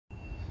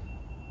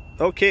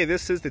Okay,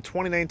 this is the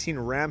 2019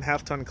 Ram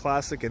Half-Ton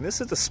Classic, and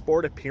this is the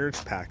Sport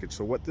Appearance Package.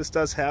 So what this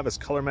does have is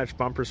color-matched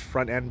bumpers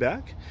front and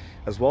back,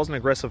 as well as an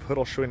aggressive hood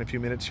I'll show you in a few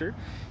minutes here.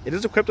 It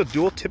is equipped with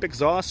dual tip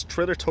exhaust,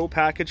 trailer tow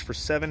package for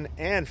 7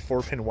 and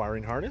 4-pin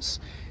wiring harness,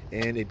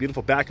 and a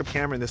beautiful backup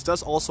camera. And this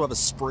does also have a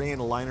spray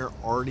and liner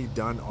already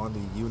done on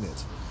the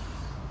unit.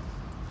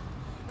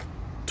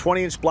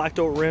 20-inch blacked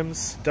out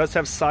rims, does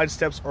have side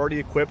steps already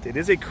equipped. It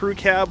is a crew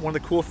cab. One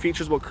of the cool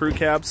features about crew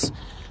cabs,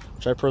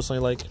 which I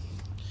personally like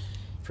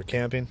for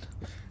camping,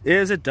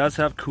 is it does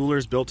have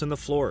coolers built in the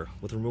floor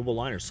with removable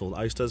liners, so the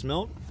ice does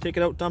melt, take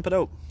it out, dump it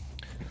out.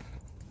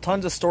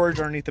 Tons of storage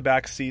underneath the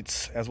back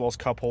seats, as well as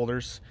cup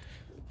holders,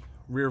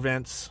 rear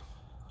vents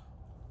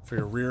for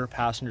your rear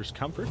passengers'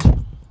 comfort,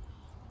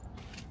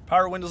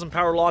 power windows and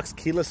power locks,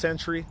 keyless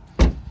entry.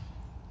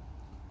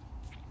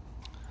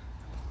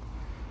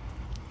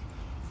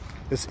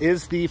 This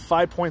is the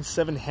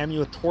 5.7 Hemi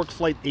with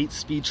TorqueFlite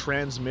 8-speed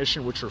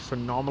transmission, which are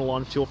phenomenal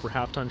on fuel for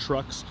half-ton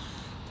trucks.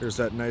 There's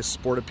that nice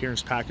Sport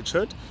Appearance Package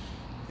hood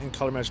and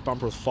color matched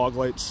bumper with fog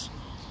lights,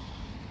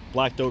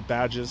 blacked out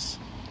badges.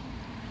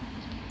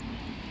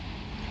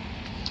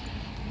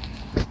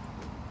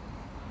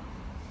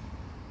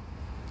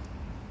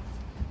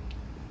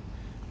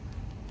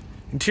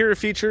 Interior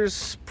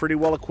features, pretty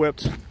well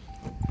equipped.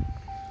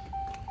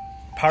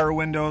 Power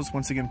windows,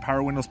 once again,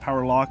 power windows,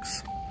 power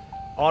locks,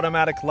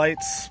 automatic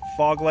lights,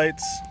 fog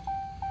lights.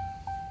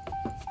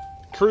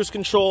 Cruise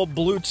control,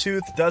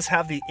 Bluetooth, does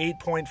have the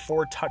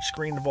 8.4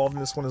 touchscreen involved in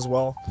this one as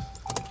well.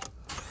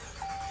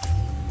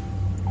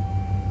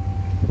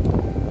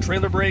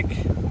 Trailer brake,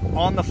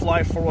 on the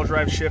fly 4-wheel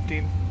drive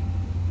shifting,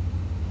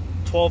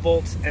 12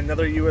 volts,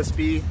 another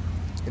USB.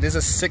 It is a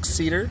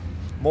 6-seater,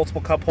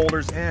 multiple cup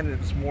holders, and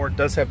it's more,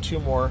 does have 2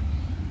 more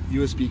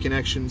USB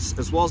connections,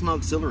 as well as an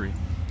auxiliary.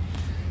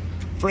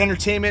 For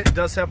entertainment, it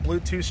does have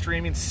Bluetooth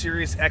streaming,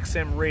 Sirius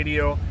XM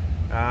radio.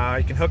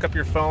 You can hook up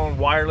your phone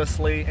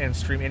wirelessly and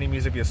stream any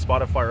music via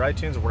Spotify or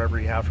iTunes or whatever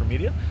you have for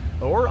media,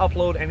 or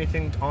upload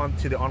anything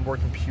onto the onboard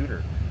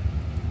computer.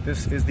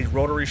 This is the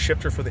rotary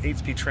shifter for the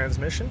 8-speed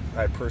transmission.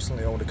 I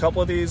personally owned a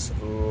couple of these,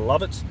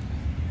 love it.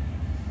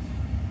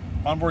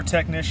 Onboard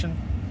technician,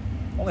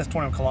 only has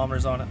 21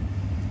 kilometers on it.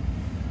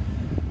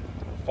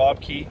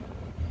 Fob key.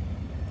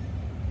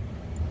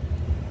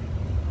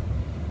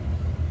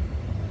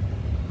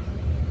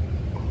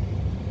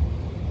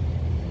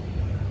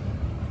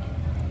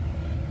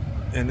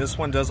 And this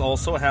one does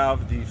also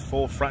have the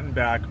full front and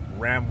back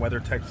Ram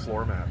WeatherTech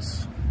floor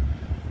mats.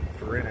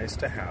 Very nice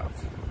to have.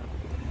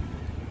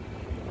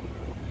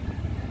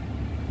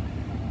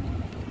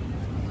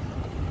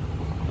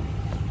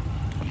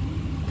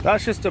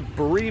 That's just a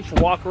brief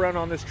walk around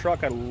on this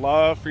truck. I'd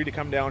love for you to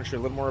come down and share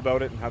a little more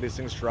about it and how these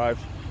things drive.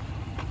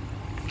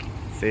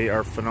 They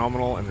are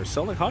phenomenal and they're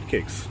selling like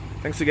hotcakes.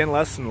 Thanks again,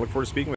 Les, and look forward to speaking with you.